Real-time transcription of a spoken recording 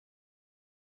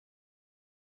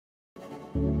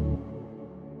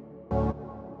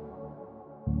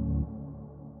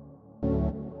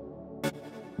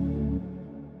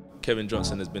Kevin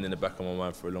Johnson has been in the back of my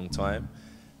mind for a long time,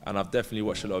 and I've definitely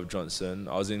watched a lot of Johnson.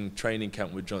 I was in training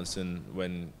camp with Johnson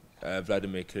when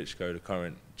Vladimir Klitschko, the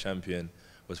current champion,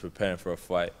 was preparing for a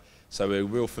fight. So we're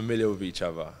real familiar with each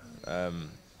other.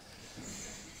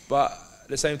 But at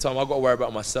the same time, I've got to worry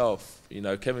about myself. You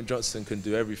know, Kevin Johnson can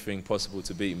do everything possible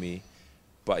to beat me,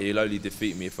 but he'll only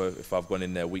defeat me if I've gone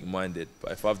in there weak-minded.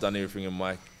 But if I've done everything in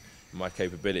my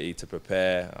capability to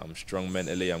prepare, I'm strong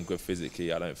mentally, I'm good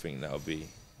physically, I don't think that'll be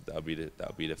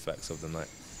the facts of the night.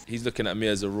 He's looking at me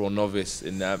as a raw novice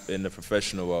in the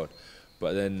professional world,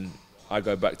 but then I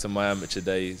go back to my amateur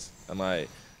days and I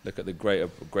look at the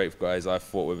great guys I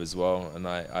fought with as well, and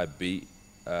I beat.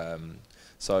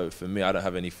 So for me, I don't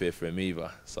have any fear for him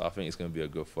either. So I think it's going to be a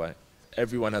good fight.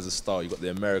 Everyone has a style. You've got the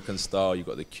American style, you've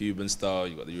got the Cuban style,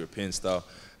 you've got the European style,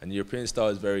 and the European style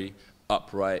is very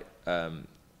upright,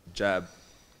 jab,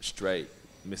 straight,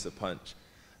 miss a punch,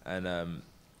 and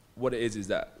what it is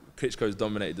that Klitschko's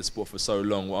dominated the sport for so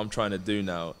long. What I'm trying to do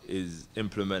now is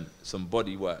implement some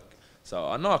body work. So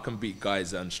I know I can beat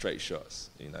guys on straight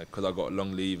shots, you know, because I've got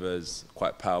long levers,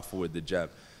 quite powerful with the jab.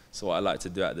 So what I like to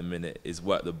do at the minute is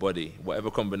work the body, whatever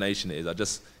combination it is.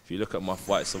 If you look at my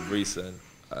fights of recent,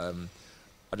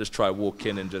 I just try walk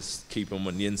in and just keep them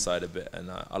on the inside a bit. And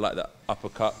I like that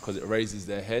uppercut because it raises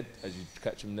their head as you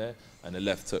catch them there, and the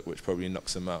left hook, which probably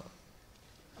knocks them out.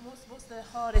 What's the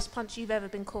hardest punch you've ever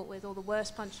been caught with, or the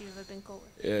worst punch you've ever been caught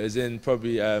with? It was in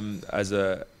probably as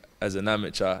an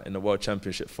amateur in the World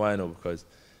Championship final, because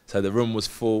so the room was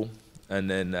full, and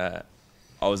then I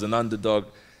was an underdog,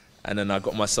 and then I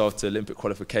got myself to Olympic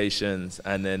qualifications,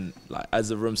 and then like as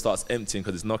the room starts emptying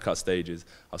because it's knockout stages,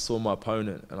 I saw my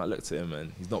opponent and I looked at him,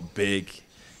 and he's not big,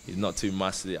 he's not too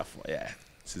muscly. I thought, yeah,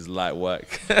 this is light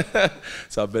work.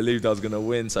 So I believed I was going to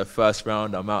win. So first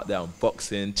round, I'm out there, I'm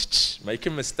boxing,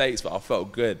 making mistakes, but I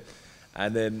felt good.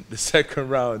 And then the second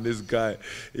round, this guy,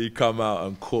 he come out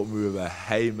and caught me with a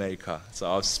haymaker.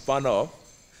 So I spun off,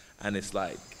 and it's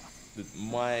like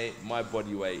my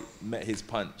body weight met his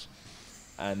punch.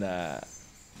 And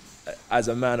as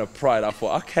a man of pride, I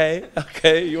thought,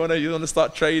 okay, you wanna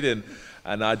start trading?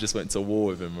 And I just went to war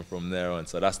with him from there on.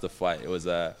 So that's the fight. It was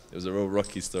a real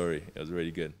rocky story. It was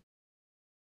really good.